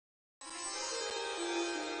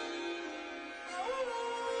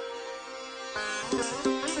छाया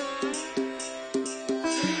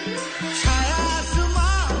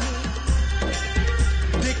आसमां में,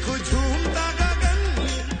 देखो झूमता गगन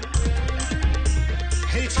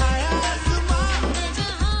है। छाया आसमां में,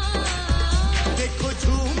 देखो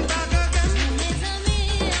झूमता गगन।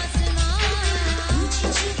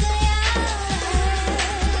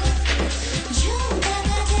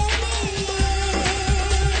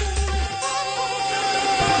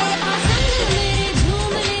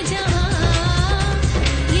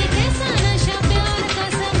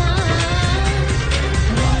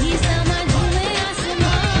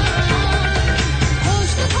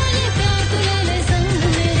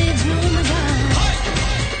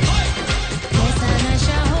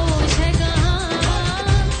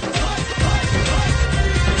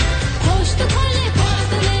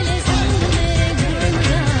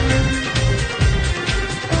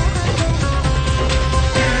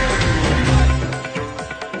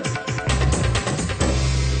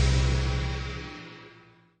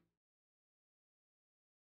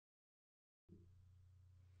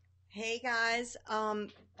 Hey guys,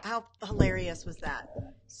 how hilarious was that?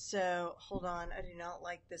 So, hold on, I do not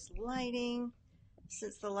like this lighting.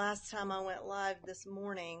 Since the last time I went live this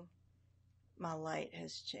morning, my light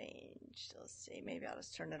has changed. Let's see, maybe I'll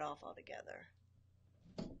just turn it off altogether.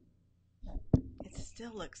 It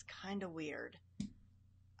still looks kind of weird.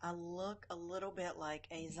 I look a little bit like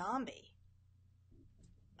a zombie.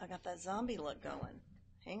 I got that zombie look going.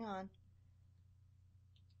 Hang on.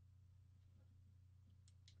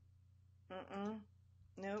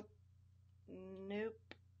 Nope. Nope.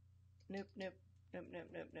 Nope, nope, nope, nope,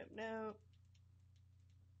 nope, nope, nope.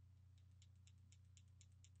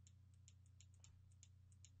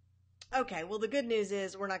 Okay, well, the good news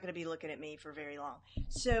is we're not going to be looking at me for very long.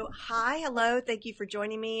 So, hi, hello, thank you for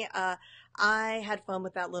joining me. I had fun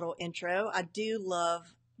with that little intro. I do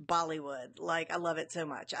love Bollywood. Like, I love it so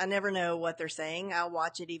much. I never know what they're saying. I'll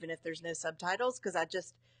watch it even if there's no subtitles because I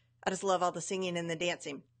just love all the singing and the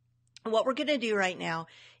dancing. What we're going to do right now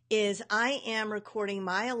is I am recording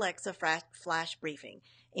my Alexa flash briefing.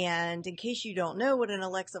 And in case you don't know what an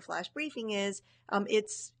Alexa flash briefing is,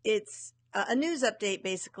 it's a news update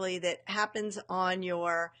basically that happens on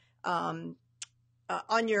your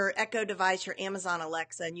Echo device, your Amazon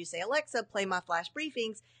Alexa, and you say, Alexa, play my flash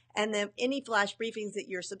briefings. And then any flash briefings that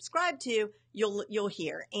you're subscribed to, you'll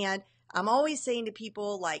hear. And I'm always saying to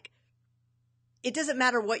people, like, it doesn't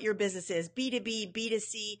matter what your business is, B2B,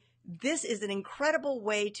 B2C, this is an incredible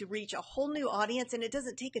way to reach a whole new audience, and it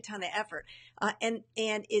doesn't take a ton of effort. And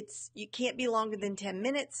you can't be longer than 10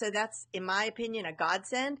 minutes. So that's, in my opinion, a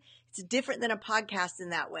godsend. It's different than a podcast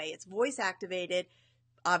in that way. It's voice activated.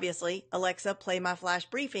 Obviously, Alexa, play my flash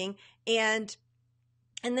briefing. And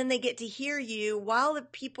then they get to hear you while the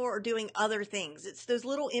people are doing other things. It's those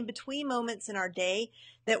little in-between moments in our day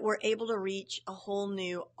that we're able to reach a whole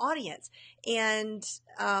new audience. And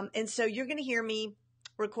so you're going to hear me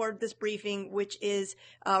record this briefing, which is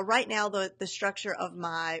right now the structure of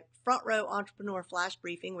my Front Row Entrepreneur Flash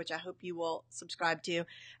Briefing, which I hope you will subscribe to,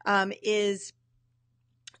 is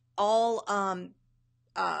all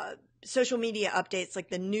social media updates, like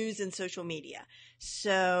the news and social media.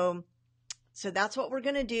 So that's what we're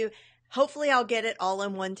going to do. Hopefully I'll get it all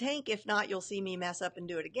in one tank. If not, you'll see me mess up and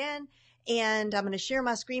do it again. And I'm going to share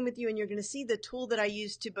my screen with you, and you're going to see the tool that I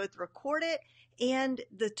use to both record it and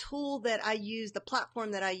the tool that I use, the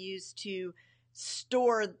platform that I use to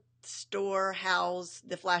house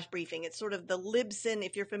the flash briefing. It's sort of the Libsyn,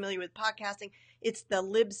 if you're familiar with podcasting, it's the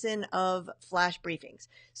Libsyn of flash briefings.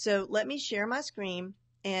 So let me share my screen,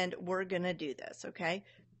 and we're going to do this, okay?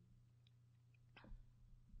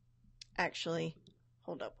 Actually,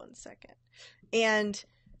 hold up one second. And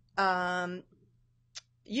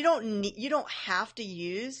you don't have to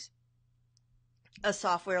use a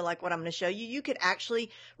software like what I'm going to show you. You could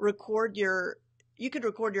actually record your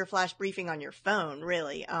flash briefing on your phone,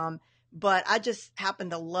 really. But I just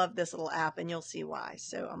happen to love this little app, and you'll see why.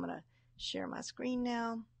 So I'm going to share my screen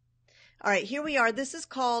now. All right, here we are. This is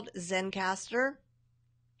called Zencastr.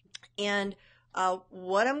 And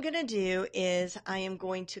what I'm going to do is I am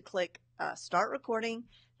going to click start recording.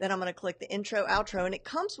 Then I'm going to click the intro, outro, and it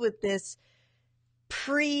comes with this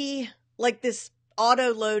this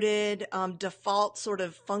auto-loaded default sort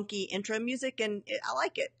of funky intro music, and I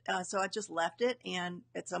like it. So I just left it, and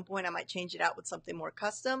at some point I might change it out with something more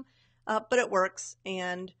custom, but it works,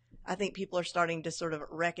 and I think people are starting to sort of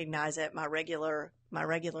recognize it, my regular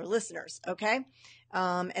listeners, okay?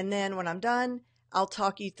 And then when I'm done, I'll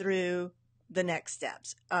talk you through the next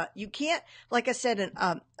steps. You can't, like I said,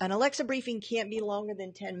 an Alexa briefing can't be longer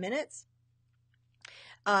than 10 minutes.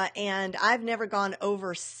 And I've never gone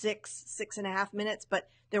over 6.5 minutes, but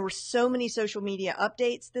there were so many social media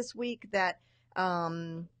updates this week that,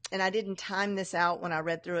 and I didn't time this out when I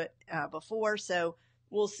read through it before, so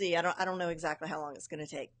we'll see. I don't know exactly how long it's going to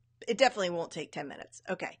take. It definitely won't take 10 minutes.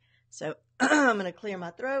 Okay, so I'm going to clear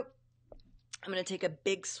my throat. I'm going to take a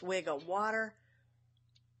big swig of water.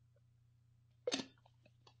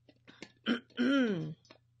 Okie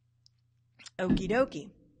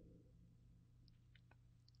dokie.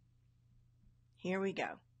 Here we go.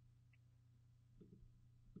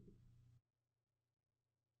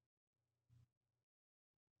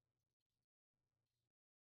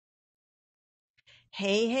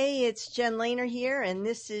 Hey, it's Jen Lehner here, and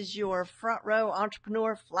this is your Front Row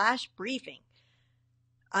Entrepreneur Flash Briefing.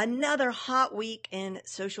 Another hot week in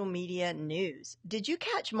social media news. Did you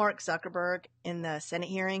catch Mark Zuckerberg in the Senate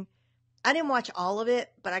hearing? I didn't watch all of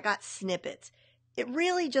it, but I got snippets. It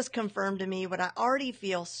really just confirmed to me what I already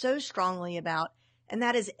feel so strongly about, and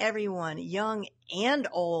that is everyone, young and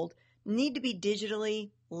old, need to be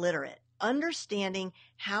digitally literate. Understanding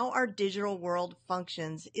how our digital world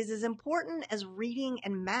functions is as important as reading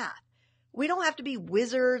and math. We don't have to be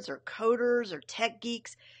wizards or coders or tech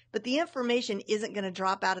geeks, but the information isn't going to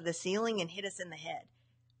drop out of the ceiling and hit us in the head.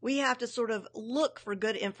 We have to sort of look for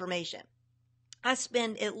good information. I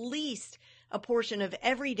spend at least a portion of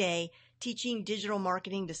every day teaching digital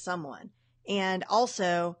marketing to someone, and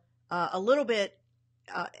also a little bit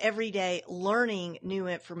every day learning new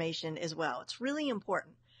information as well. It's really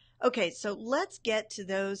important. Okay, so let's get to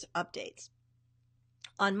those updates.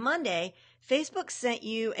 On Monday, Facebook sent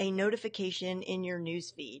you a notification in your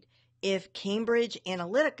newsfeed if Cambridge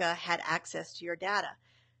Analytica had access to your data.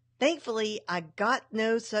 Thankfully, I got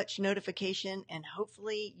no such notification, and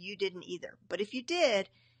hopefully you didn't either. But if you did,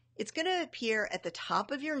 it's going to appear at the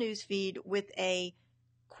top of your newsfeed with a,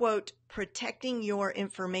 quote, protecting your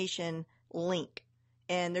information link.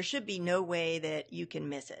 And there should be no way that you can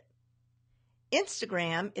miss it.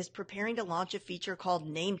 Instagram is preparing to launch a feature called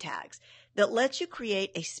name tags that lets you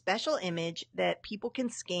create a special image that people can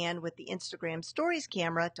scan with the Instagram Stories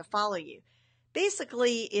camera to follow you.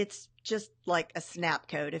 Basically, it's just like a snap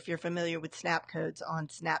code if you're familiar with snap codes on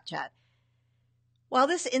Snapchat. While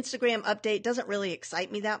this Instagram update doesn't really excite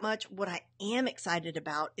me that much, what I am excited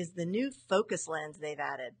about is the new focus lens they've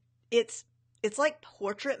added. It's like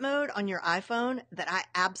portrait mode on your iPhone that I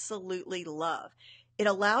absolutely love. It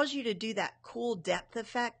allows you to do that cool depth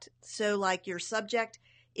effect. So like your subject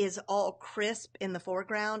is all crisp in the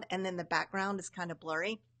foreground and then the background is kind of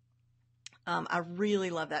blurry. I really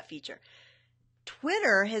love that feature.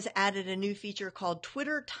 Twitter has added a new feature called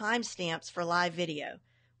Twitter timestamps for live video.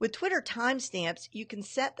 With Twitter timestamps, you can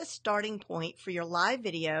set the starting point for your live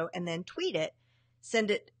video and then tweet it, send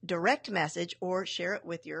it direct message, or share it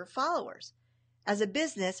with your followers. As a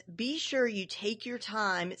business, be sure you take your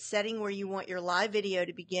time setting where you want your live video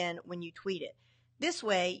to begin when you tweet it. This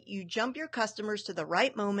way, you jump your customers to the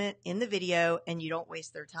right moment in the video and you don't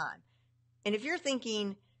waste their time. And if you're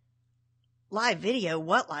thinking, live video?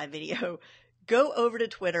 What live video? Go over to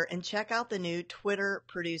Twitter and check out the new Twitter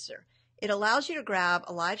Producer. It allows you to grab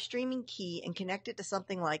a live streaming key and connect it to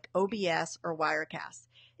something like OBS or Wirecast.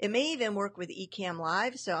 It may even work with Ecamm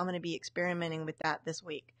Live, so I'm going to be experimenting with that this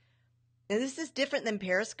week. Now, this is different than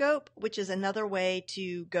Periscope, which is another way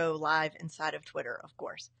to go live inside of Twitter, of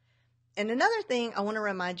course. And another thing I want to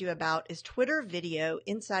remind you about is Twitter Video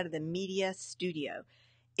inside of the Media Studio.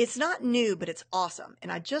 It's not new, but it's awesome. And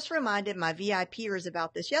I just reminded my VIPers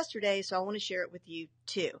about this yesterday, so I want to share it with you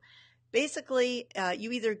too. Basically,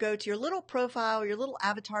 you either go to your little profile, your little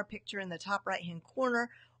avatar picture in the top right-hand corner,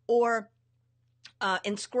 or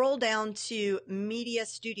and scroll down to Media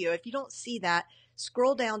Studio. If you don't see that,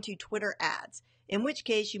 scroll down to Twitter Ads, in which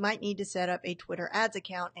case you might need to set up a Twitter Ads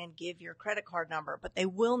account and give your credit card number, but they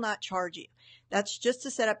will not charge you. That's just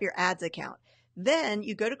to set up your ads account. Then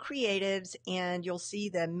you go to Creatives and you'll see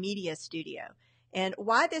the Media Studio. And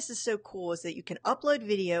why this is so cool is that you can upload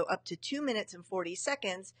video up to 2 minutes and 40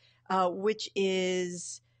 seconds, which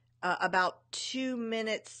is about 2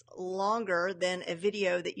 minutes longer than a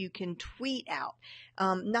video that you can tweet out.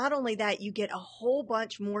 Not only that, you get a whole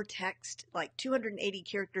bunch more text, like 280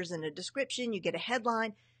 characters in a description. You get a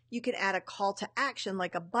headline. You can add a call to action,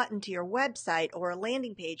 like a button to your website or a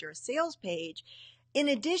landing page or a sales page, in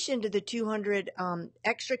addition to the 200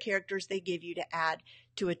 extra characters they give you to add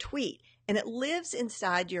to a tweet. And it lives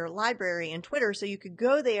inside your library in Twitter, so you could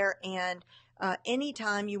go there and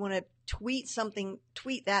anytime you want to tweet something,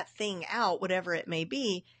 tweet that thing out, whatever it may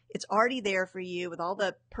be, it's already there for you with all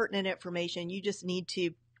the pertinent information. You just need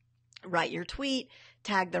to write your tweet,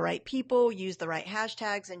 tag the right people, use the right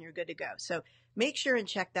hashtags, and you're good to go. So make sure and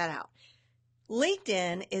check that out.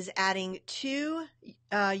 LinkedIn is adding 2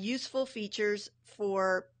 useful features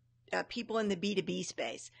for people in the B2B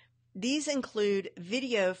space. These include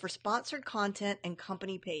video for sponsored content and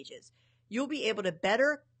company pages. You'll be able to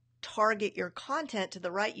better target your content to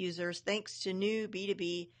the right users thanks to new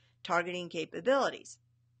B2B targeting capabilities.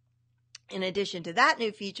 In addition to that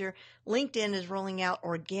new feature, LinkedIn is rolling out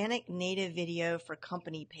organic native video for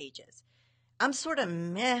company pages. I'm sort of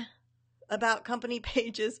meh about company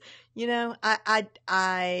pages. You know, I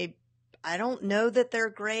don't know that they're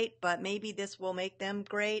great, but maybe this will make them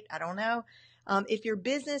great. I don't know. If your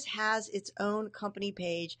business has its own company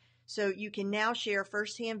page, so you can now share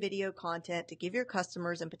firsthand video content to give your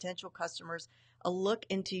customers and potential customers a look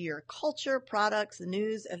into your culture, products,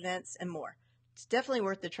 news, events, and more. It's definitely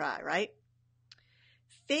worth the try, right?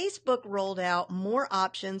 Facebook rolled out more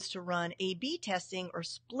options to run A/B testing or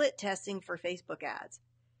split testing for Facebook ads.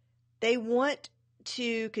 They want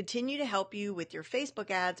to continue to help you with your Facebook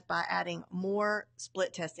ads by adding more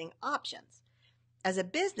split testing options. As a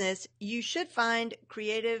business, you should find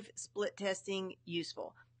creative split testing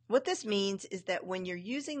useful. What this means is that when you're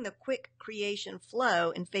using the quick creation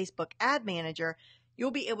flow in Facebook Ad Manager,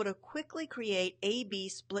 you'll be able to quickly create A/B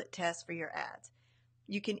split tests for your ads.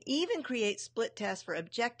 You can even create split tests for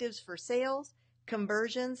objectives for sales,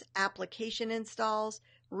 conversions, application installs,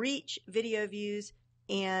 reach, video views,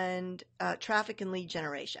 and traffic and lead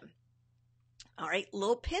generation. All right,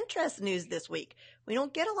 little Pinterest news this week. We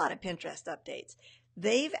don't get a lot of Pinterest updates.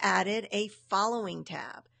 They've added a following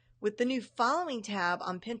tab. With the new following tab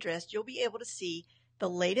on Pinterest, you'll be able to see the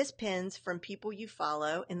latest pins from people you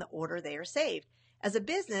follow in the order they are saved. As a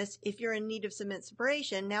business, if you're in need of some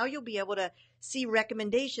inspiration, now you'll be able to see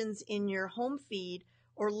recommendations in your home feed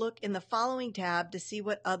or look in the following tab to see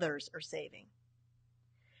what others are saving.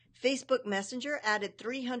 Facebook Messenger added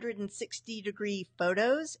 360-degree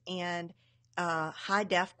photos and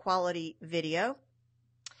high-def quality video.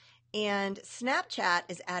 And Snapchat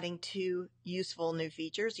is adding 2 useful new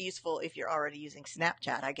features. Useful if you're already using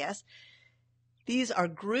Snapchat, I guess. These are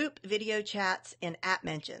group video chats and app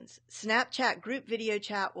mentions. Snapchat group video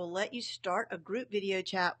chat will let you start a group video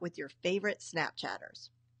chat with your favorite Snapchatters.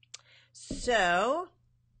 So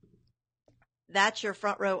that's your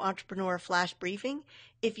Front Row Entrepreneur Flash Briefing.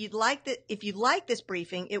 If you like this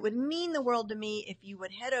briefing, it would mean the world to me if you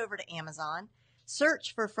would head over to Amazon,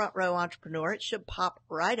 search for Front Row Entrepreneur. It should pop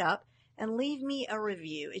right up, and leave me a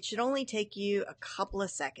review. It should only take you a couple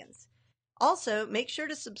of seconds. Also, make sure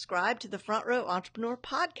to subscribe to the Front Row Entrepreneur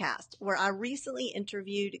podcast, where I recently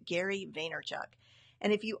interviewed Gary Vaynerchuk.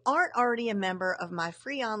 And if you aren't already a member of my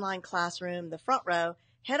free online classroom, The Front Row,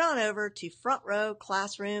 head on over to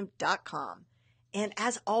frontrowclassroom.com. And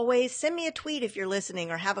as always, send me a tweet if you're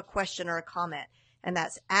listening or have a question or a comment. And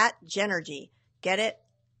that's @Jenergy. Get it?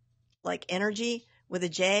 Like energy with a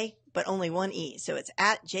J, but only one E. So it's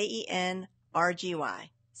 @JENRGY.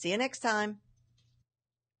 See you next time.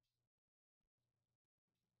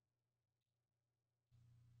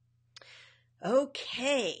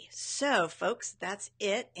 Okay, so folks, that's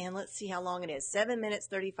it. And let's see how long it is. 7 minutes,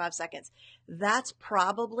 35 seconds. That's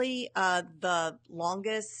probably the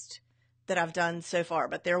longest that I've done so far,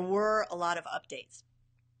 but there were a lot of updates.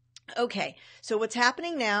 Okay, so what's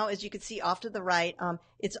happening now, as you can see off to the right,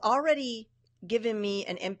 it's already given me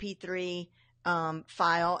an MP3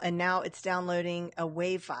 file, and now it's downloading a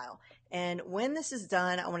WAV file. And when this is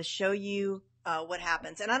done, I want to show you what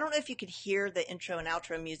happens. And I don't know if you could hear the intro and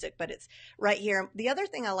outro music, but it's right here. The other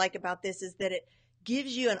thing I like about this is that it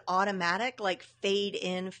gives you an automatic like fade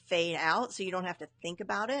in, fade out, so you don't have to think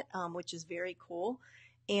about it, which is very cool.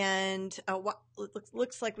 And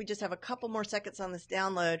looks like we just have a couple more seconds on this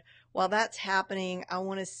download. While that's happening, I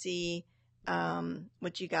want to see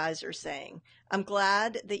what you guys are saying. I'm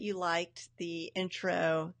glad that you liked the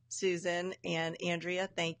intro, Susan and Andrea.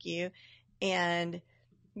 Thank you. And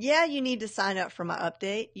yeah, you need to sign up for my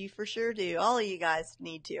update. You for sure do. All of you guys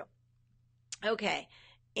need to. Okay.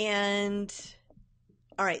 And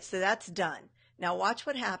all right, so that's done. Now watch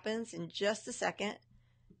what happens in just a second.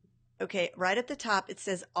 Okay, right at the top, it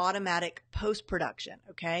says automatic post-production.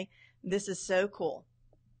 Okay, this is so cool.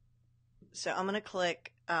 So I'm going to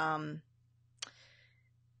click I'm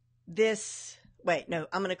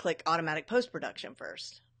going to click automatic post-production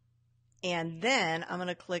first. And then I'm going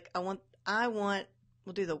to click, we'll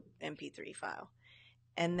do the MP3 file.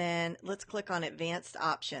 And then let's click on advanced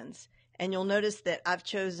options. And you'll notice that I've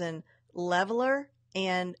chosen leveler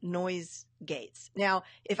and noise gates. Now,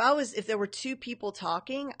 if there were 2 people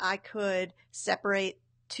talking, I could separate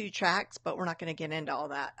 2 tracks, but we're not going to get into all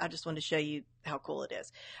that. I just wanted to show you how cool it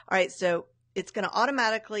is. All right, so it's going to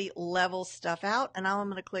automatically level stuff out, and now I'm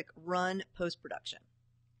going to click Run Post-Production.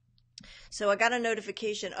 So I got a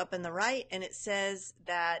notification up in the right, and it says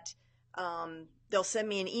that they'll send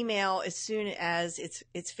me an email as soon as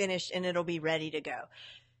it's finished, and it'll be ready to go.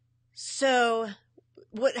 So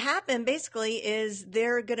what happened basically is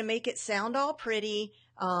they're going to make it sound all pretty.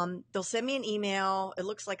 They'll send me an email. It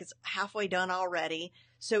looks like it's halfway done already.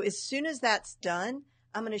 So as soon as that's done,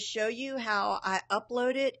 I'm going to show you how I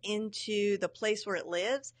upload it into the place where it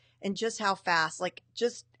lives and just how fast, like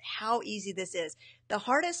just how easy this is. The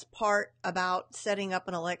hardest part about setting up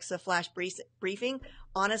an Alexa flash briefing,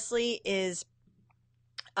 honestly, is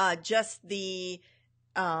just the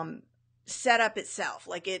setup itself.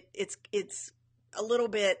 Like it's a little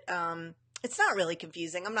bit, it's not really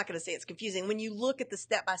confusing. I'm not going to say it's confusing. When you look at the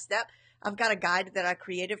step-by-step, I've got a guide that I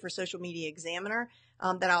created for Social Media Examiner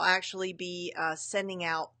that I'll actually be sending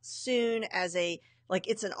out soon as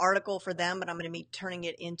it's an article for them, but I'm going to be turning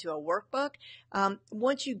it into a workbook.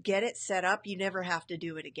 Once you get it set up, you never have to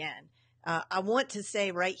do it again. I want to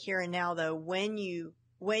say right here and now, though, when you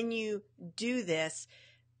do this,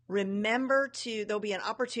 remember there'll be an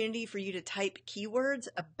opportunity for you to type keywords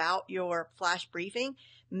about your flash briefing.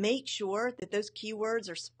 Make sure that those keywords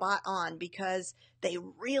are spot on because they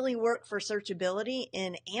really work for searchability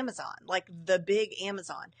in Amazon, like the big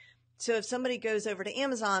Amazon. So if somebody goes over to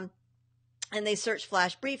Amazon and they search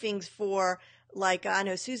flash briefings for, like, I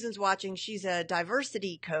know Susan's watching, she's a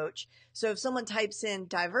diversity coach. So if someone types in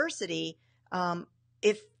diversity,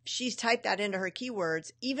 if she's typed that into her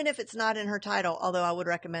keywords, even if it's not in her title, although I would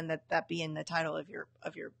recommend that be in the title of your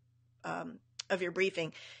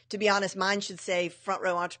briefing. To be honest, mine should say Front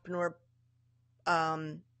Row Entrepreneur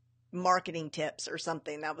marketing tips or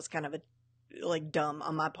something. That was kind of dumb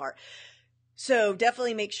on my part. So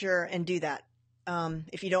definitely make sure and do that.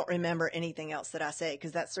 If you don't remember anything else that I say,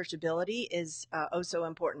 because that searchability is oh so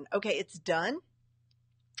important. Okay, it's done.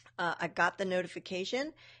 I got the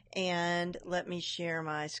notification, and let me share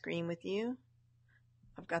my screen with you.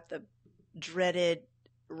 I've got the dreaded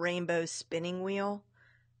rainbow spinning wheel.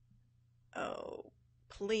 Oh,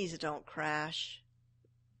 please don't crash,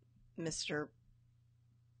 Mr.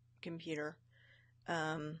 Computer.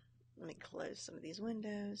 Let me close some of these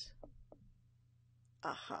windows.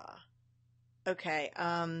 Aha. Okay,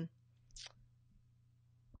 oh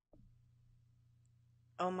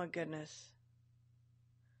my goodness.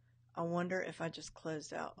 I wonder if I just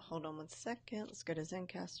closed out. Hold on one second. Let's go to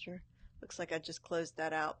Zencastr. Looks like I just closed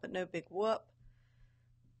that out, but no big whoop.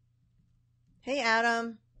 Hey,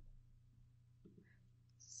 Adam.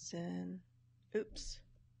 Oops.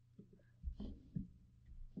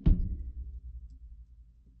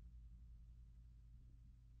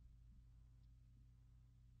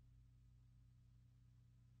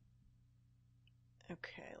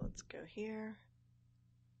 Okay, let's go here.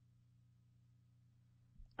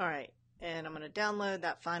 All right, and I'm going to download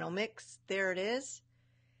that final mix. There it is.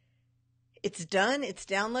 It's done. It's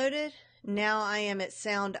downloaded. Now I am at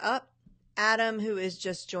Sound Up. Adam, who has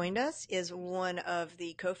just joined us, is one of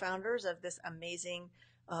the co-founders of this amazing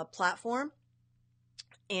platform.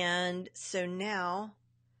 And so now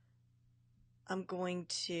I'm going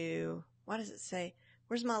to, why does it say,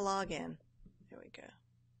 where's my login? There we go.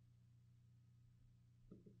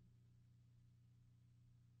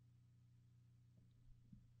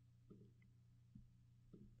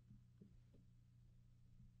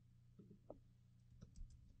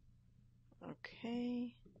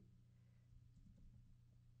 Okay.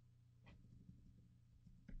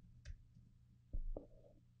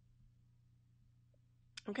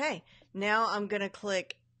 Okay, now I'm going to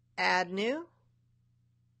click Add New,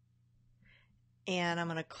 and I'm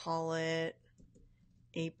going to call it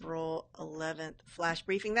April 11th Flash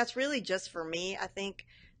Briefing. That's really just for me. I think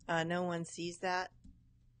no one sees that.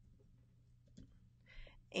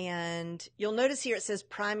 And you'll notice here it says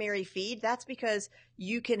primary feed. That's because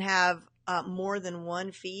you can have more than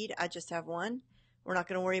one feed. I just have one. We're not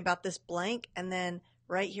going to worry about this blank. And then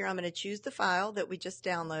right here, I'm going to choose the file that we just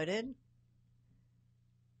downloaded.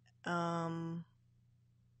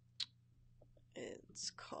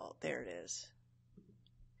 It's called, there it is.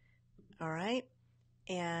 All right.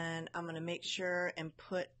 And I'm going to make sure and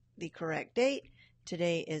put the correct date.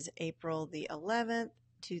 Today is April the 11th,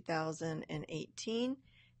 2018.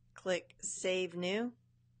 Click Save New.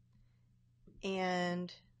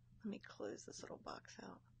 And let me close this little box out.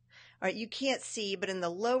 All right, you can't see, but in the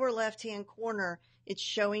lower left-hand corner, it's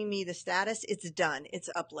showing me the status. It's done. It's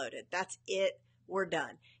uploaded. That's it. We're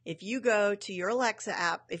done. If you go to your Alexa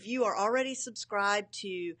app, if you are already subscribed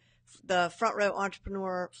to the Front Row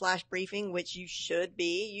Entrepreneur Flash Briefing, which you should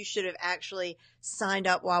be. You should have actually signed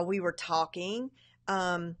up while we were talking.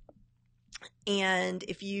 And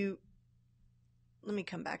if you, let me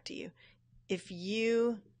come back to you. If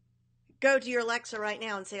you go to your Alexa right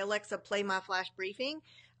now and say, Alexa, play my Flash Briefing,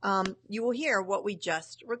 you will hear what we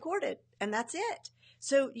just recorded. And that's it.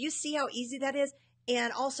 So you see how easy that is.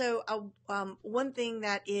 And also, one thing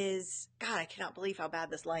that is, God, I cannot believe how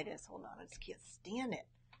bad this light is. Hold on, I just can't stand it.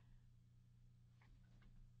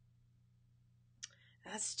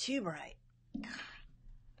 That's too bright. God.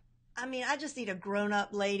 I mean, I just need a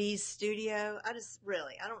grown-up ladies studio. I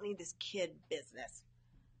don't need this kid business.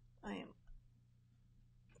 In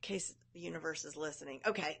case the universe is listening.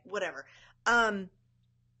 Okay, whatever.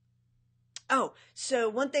 Oh, so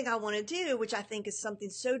one thing I want to do, which I think is something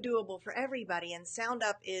so doable for everybody, and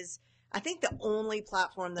SoundUp is, I think, the only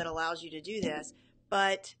platform that allows you to do this,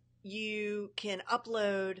 but you can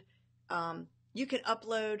upload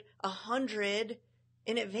 100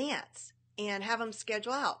 in advance and have them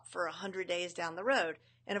schedule out for 100 days down the road.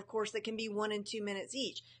 And of course, they can be 1 and 2 minutes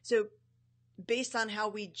each. So based on how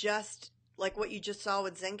we just, like what you just saw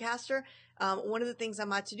with Zencastr, one of the things on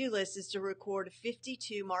my to-do list is to record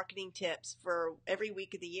 52 marketing tips for every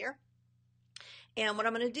week of the year. And what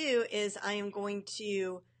I'm going to do is I am going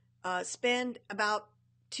to spend about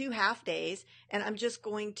 2 half days, and I'm just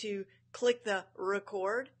going to click the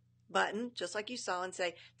record button, just like you saw, and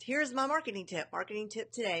say, here's my marketing tip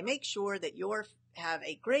today. Make sure that you have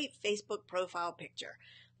a great Facebook profile picture.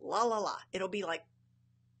 La, la, la. It'll be like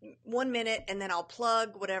 1 minute, and then I'll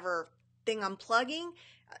plug whatever thing I'm plugging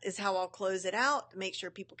is how I'll close it out, make sure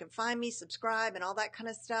people can find me, subscribe, and all that kind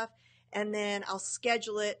of stuff. And then I'll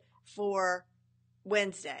schedule it for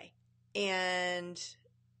Wednesday. And,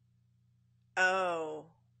 oh,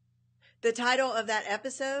 the title of that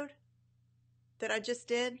episode that I just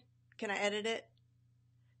did, can I edit it?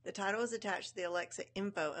 The title is attached to the Alexa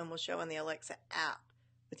info and will show on the Alexa app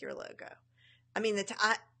with your logo. I mean, the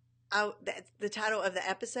title of the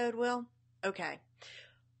episode will? Okay.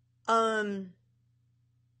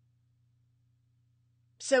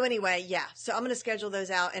 So anyway, yeah, so I'm going to schedule those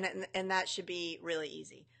out, and that should be really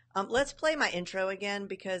easy. Let's play my intro again,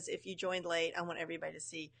 because if you joined late, I want everybody to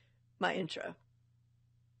see my intro.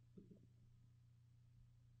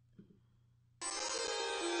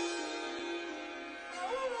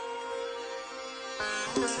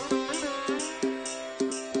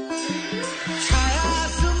 छाया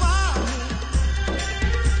आसमां में,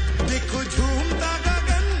 देखो झूमता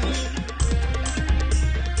गगन,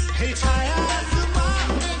 है छाया आसमां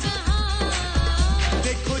में,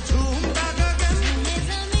 देखो झूमता गगन,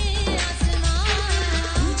 ज़मीन आसमां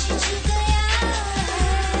पूछ गया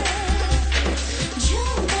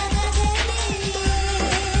झूमता गगन,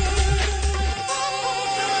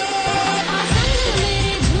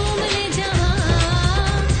 मेरे झूम ले जहां,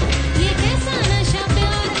 ये कैसा नशा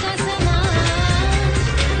प्यार का समा,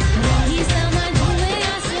 वही समझ हुए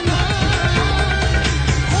आसमां,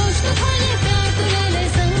 होश तो खोले प्यार तू ले ले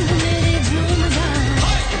संग मेरे झूम जा,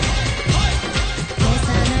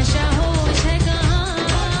 कैसा नशा होश है कहाँ,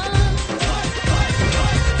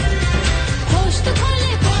 होश तो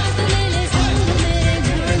खोले प्यार तू ले ले संग मेरे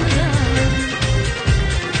झूम जा.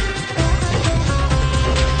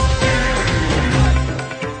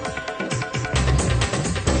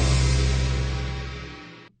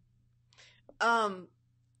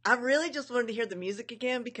 I really just wanted to hear the music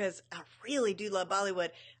again because I really do love Bollywood.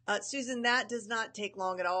 Susan, that does not take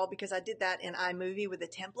long at all because I did that in iMovie with a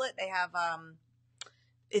template. They have,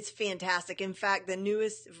 it's fantastic. In fact, the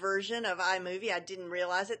newest version of iMovie, I didn't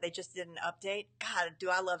realize it. They just did an update. God, do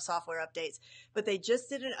I love software updates, but they just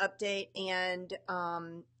did an update, and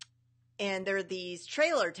there are these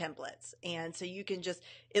trailer templates. And so you can just,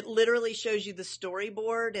 it literally shows you the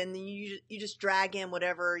storyboard, and then you just drag in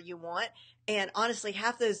whatever you want. And honestly,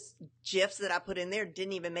 half those GIFs that I put in there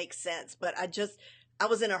didn't even make sense, but I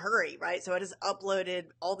was in a hurry, right? So I just uploaded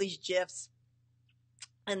all these GIFs,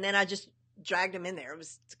 and then I just dragged them in there. It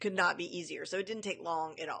could not be easier. So it didn't take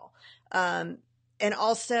long at all. And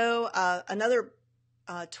also, another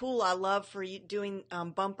tool I love for doing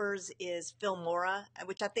bumpers is Filmora,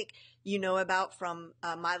 which I think you know about from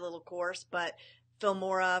my little course, but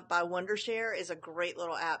Filmora by Wondershare is a great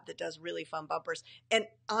little app that does really fun bumpers. And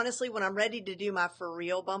honestly, when I'm ready to do my for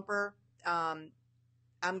real bumper, I'm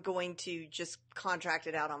going to just contract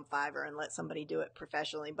it out on Fiverr and let somebody do it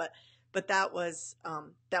professionally. But that was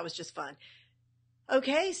just fun.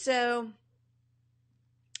 Okay, so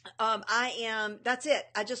that's it.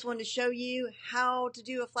 I just wanted to show you how to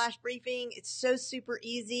do a flash briefing. It's so super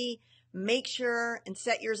easy. make sure and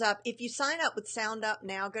set yours up. If you sign up with SoundUp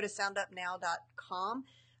Now, go to soundupnow.com,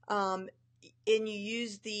 and you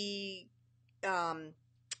use the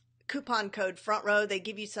coupon code Front Row, they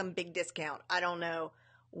give you some big discount. I don't know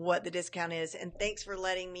what the discount is. And thanks for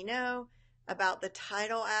letting me know about the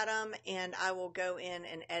title, Adam, and I will go in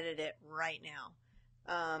and edit it right now.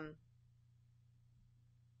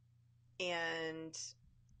 And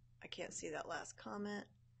I can't see that last comment.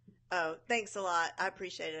 Oh, thanks a lot. I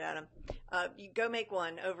appreciate it, Adam. You go make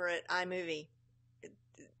one over at iMovie.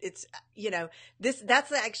 It's,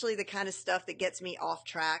 that's actually the kind of stuff that gets me off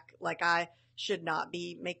track. Like, I should not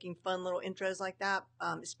be making fun little intros like that,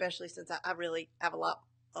 especially since I really have a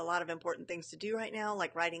lot of important things to do right now,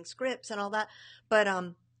 like writing scripts and all that. But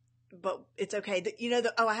it's okay.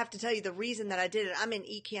 I have to tell you the reason that I did it. I'm in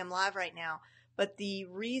Ecamm Live right now, but the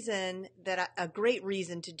reason that a great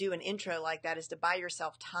reason to do an intro like that is to buy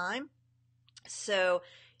yourself time. So,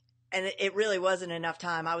 and it really wasn't enough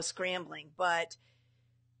time. I was scrambling, but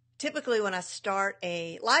typically when I start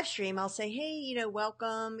a live stream, I'll say, hey,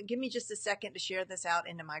 welcome. Give me just a second to share this out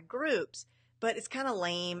into my groups. But it's kind of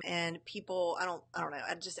lame, and people, I don't know.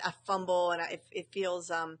 I fumble, and it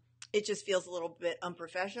just feels a little bit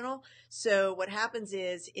unprofessional. So what happens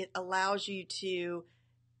is it allows you to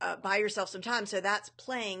buy yourself some time. So that's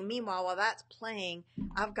playing. Meanwhile, while that's playing,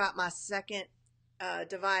 I've got my second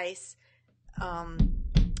device,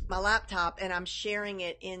 my laptop, and I'm sharing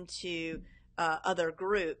it into other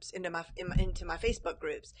groups, into my Facebook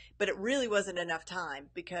groups. But it really wasn't enough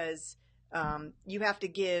time, because you have to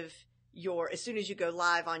give as soon as you go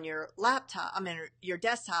live on your laptop, your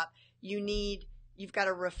desktop, you've got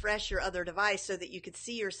to refresh your other device so that you could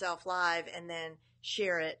see yourself live and then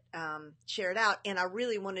share it out. And I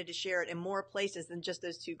really wanted to share it in more places than just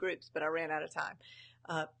those two groups, but I ran out of time.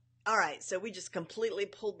 All right. So we just completely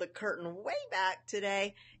pulled the curtain way back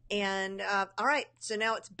today. And, all right. So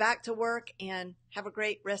now it's back to work, and have a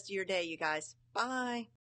great rest of your day, you guys. Bye.